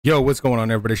Yo, what's going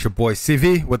on, everybody? It's your boy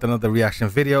CV with another reaction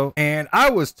video. And I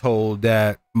was told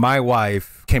that my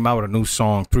wife came out with a new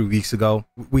song 3 weeks ago.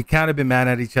 We kind of been mad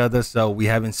at each other, so we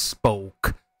haven't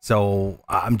spoke. So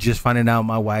I'm just finding out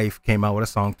my wife came out with a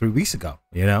song 3 weeks ago.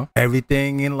 You know,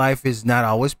 everything in life is not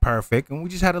always perfect, and we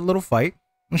just had a little fight,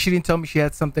 and she didn't tell me she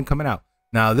had something coming out.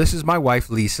 Now, this is my wife,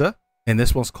 Lisa, and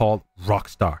this one's called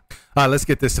Rockstar. All right, let's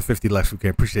get this to 50 likes. We can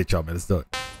appreciate y'all, man. Let's do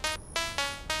it.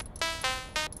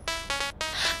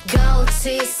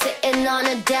 Goatee sitting on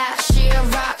a dash, she a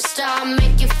rock star.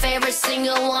 Make your favorite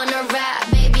singer wanna rap.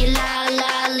 Baby la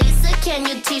la, Lisa, can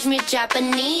you teach me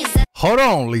Japanese? Hold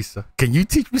on, Lisa. Can you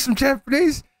teach me some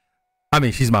Japanese? I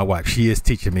mean, she's my wife. She is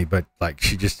teaching me, but like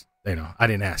she just, you know, I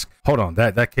didn't ask. Hold on,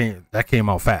 that came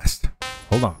out fast.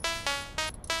 Hold on.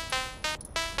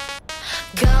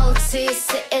 Goatee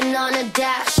sitting on a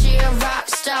dash, she a rock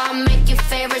star. Make your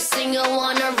favorite singer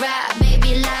wanna rap.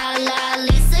 Baby la la,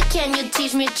 Lisa, can you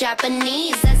teach me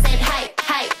Japanese? I said hype,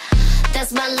 hype.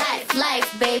 That's my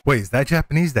life, baby. Wait, is that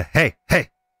Japanese? The hey.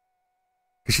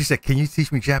 Cause she said, can you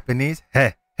teach me Japanese?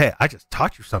 Hey, I just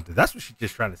taught you something. That's what she's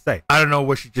just trying to say. I don't know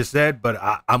what she just said, but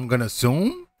I'm gonna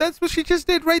assume that's what she just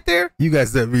did right there. You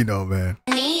guys let me know, man.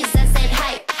 I said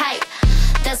hype.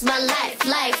 That's my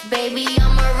life, baby.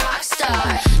 I'm a rock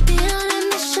star. Been on a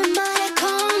mission, but they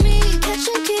call me catch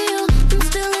and kill. I'm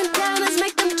still in diamonds,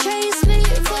 make them chase me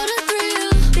for the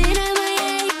thrill. Been in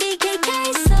my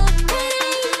BKK, so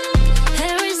pretty.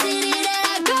 Every city that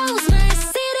I go's my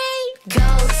city.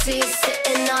 Goatee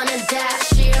sitting on a dash,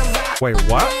 she a rock. Wait,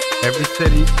 what? Every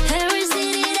city? Every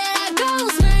city that I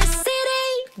go's my city.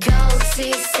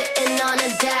 Goatee sitting on a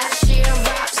dash, she a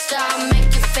rock star.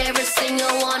 Make your favorite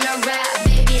singer wanna rap.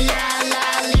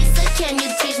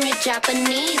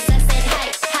 Japanese, I said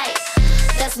hype.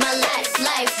 That's my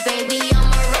life, baby.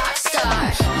 I'm a rock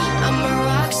star. I'm a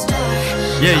rock star.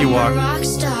 Yeah, you are. Rock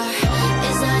star.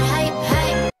 Is that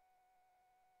hype?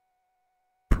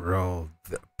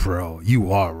 Bro,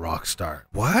 you are a rock star.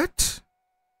 What?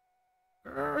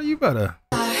 Girl, you better.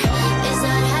 Is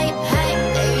that hype?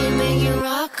 Baby, make it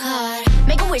rock hard.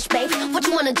 Make a wish, babe. What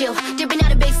you wanna do? Dipping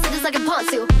out of big cities like a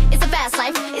pontoon. It's a fast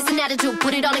life. It's an attitude.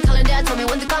 Put it on a calendar. Tell me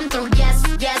when to come through. Yes.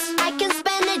 I can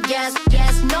spend it. Yes.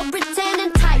 No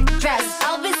pretending. Tight dress.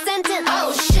 I'll be sent in.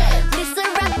 Oh shit. Lisa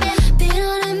rapping. Been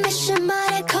on a mission, but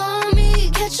they call me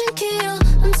catch and kill.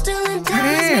 I'm still in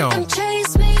town. Make them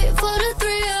chase me for the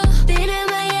thrill. Been in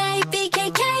my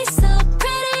BKK, so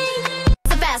pretty.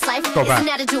 It's a fast life. Go back. It's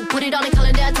an attitude. Put it on a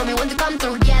calendar. Tell me when to come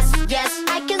through. Yes.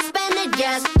 I can spend it.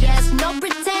 Yes. No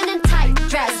pretending. Tight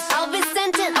dress. I'll be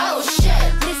sent in. Oh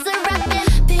shit. Lisa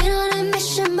rapping. Been on a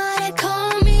mission, but they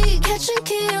call me catch and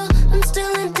kill. I'm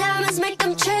still in diamonds, make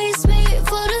them chase me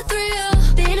for the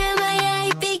thrill. Been in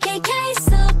my BKK,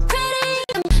 so pretty.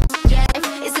 Yeah,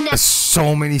 it's an There's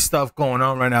so many stuff going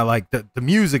on right now. Like the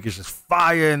music is just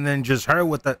fire, and then just her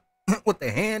with the with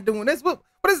the hand doing this. What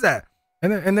is that?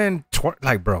 And then twerk,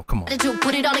 like, bro, come on.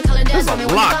 Put it on a calendar. There's a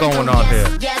lot going on here.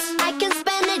 Yes, I can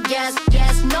spend it. Yes.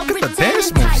 No Look at the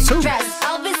pretending. dance moves too. Dress.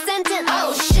 I'll be sent in.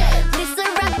 Oh shit. Lisa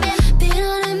rapping. Been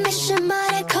on a mission,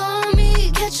 but they call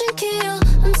me catch and kill.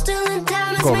 I'm still in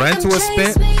diamonds. Go right into a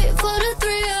spin. For the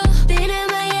thrill. Been in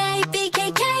my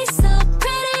BKK, so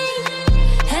pretty.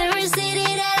 Every city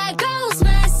that I go's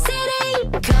my city.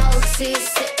 Goatee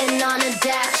sitting on a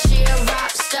dash, she a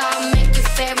rock star. Make your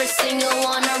favorite singer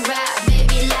wanna rap.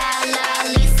 Baby la la,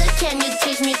 Lisa, can you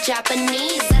teach me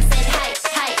Japanese? I said hype.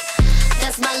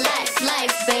 That's my life,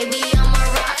 baby. I'm a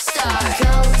rock star.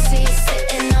 Goatee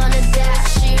sitting on a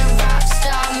dash, she a rock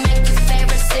star. Make your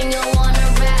favorite singer wanna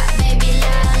rap. Baby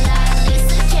la la,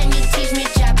 Lisa, can you teach me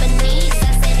Japanese?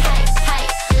 I said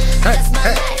hype. That's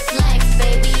my life,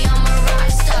 baby. I'm a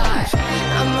rock star.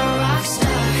 I'm a rock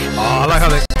star. Oh,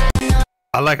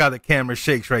 I like how the camera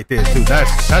shakes right there too.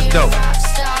 That's dope.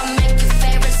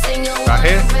 Right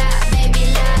here. Baby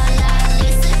la la,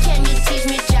 Lisa, can you teach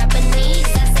me Japanese?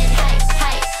 I said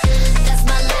hype. That's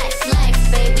my life,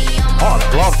 baby. Oh, the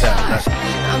glove tap.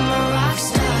 I'm a rock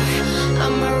star.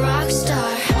 I'm a rock star.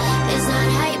 It's not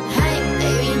hype,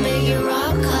 baby, make it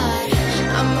rock hard.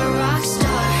 I'm a rock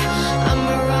star. I'm a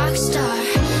rock star.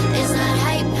 It's not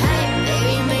hype,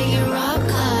 baby, make it rock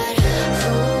hard.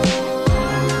 Ooh,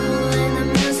 and the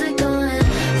music going.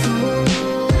 Ooh,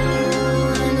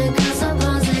 and the girls are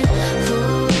buzzing.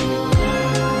 Ooh,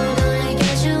 gonna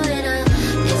get you in a.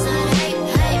 It's not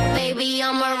hype, baby,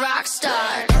 I'm a rock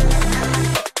star.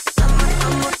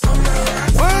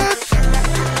 What?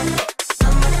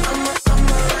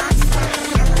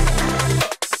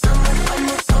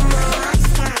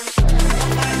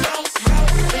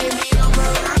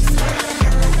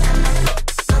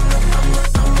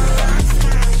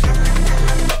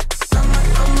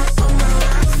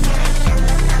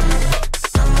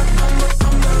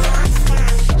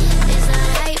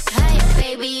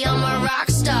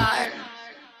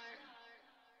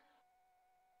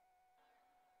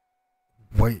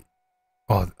 wait.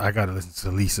 Oh, I gotta listen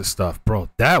to Lisa stuff, bro.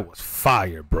 That was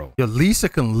fire, bro. Yo, Lisa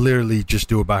can literally just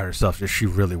do it by herself if she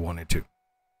really wanted to.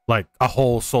 Like, a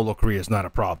whole solo career is not a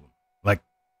problem. Like,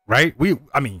 right?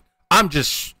 I'm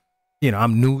just,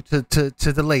 I'm new to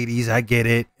the ladies. I get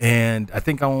it. And I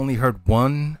think I only heard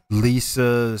one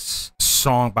Lisa's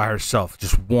song by herself,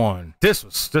 just one. This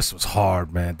was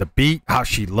hard, man. The beat, how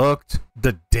she looked,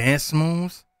 the dance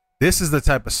moves. This is the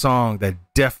type of song that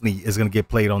definitely is gonna get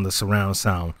played on the surround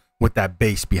sound with that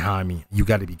bass behind me. You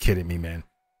got to be kidding me, man.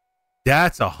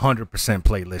 That's 100%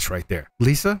 playlist right there.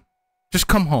 Lisa, just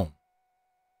come home.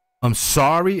 I'm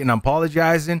sorry and I'm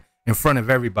apologizing in front of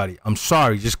everybody. I'm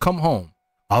sorry. Just come home.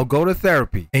 I'll go to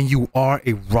therapy and you are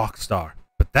a rock star.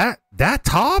 But that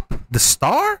top, the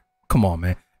star, come on,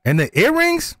 man. And the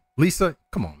earrings, Lisa,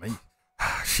 come on, man.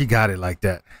 She got it like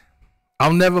that.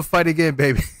 I'll never fight again,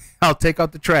 baby. I'll take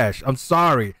out the trash. I'm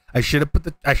sorry. I should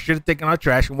have taken out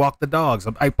trash and walked the dogs.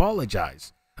 I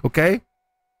apologize. Okay?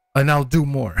 And I'll do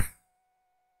more.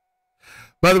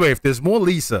 By the way, if there's more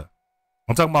Lisa,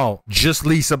 I'm talking about just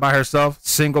Lisa by herself,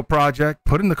 single project,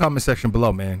 put in the comment section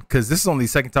below, man. Because this is only the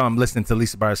second time I'm listening to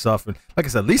Lisa by herself. And like I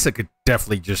said, Lisa could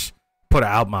definitely just put an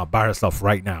album out by herself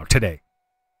right now, today.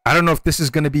 I don't know if this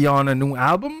is going to be on a new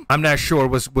album. I'm not sure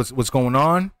what's going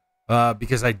on.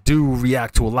 Because I do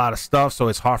react to a lot of stuff, so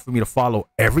it's hard for me to follow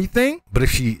everything. But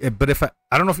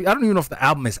I don't even know if the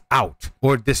album is out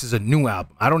or this is a new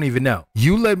album. I don't even know.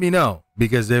 You let me know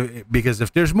because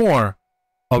if there's more,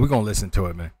 we're gonna listen to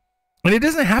it, man. And it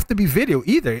doesn't have to be video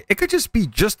either. It could just be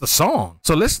just the song.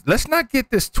 So let's not get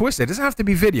this twisted. It doesn't have to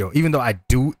be video, even though I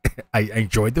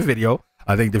enjoyed the video.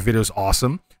 I think the video is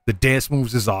awesome. The dance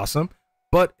moves is awesome.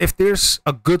 But if there's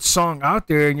a good song out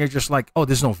there and you're just like, oh,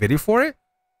 there's no video for it.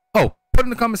 Oh, put in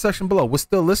the comment section below. We'll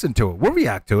still listen to it. We'll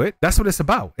react to it. That's what it's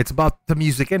about. It's about the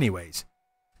music anyways.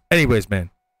 Anyways, man.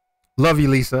 Love you,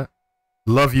 Lisa.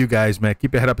 Love you guys, man.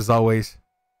 Keep your head up as always.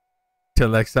 Till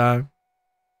next time.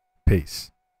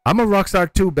 Peace. I'm a rock star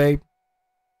too, babe.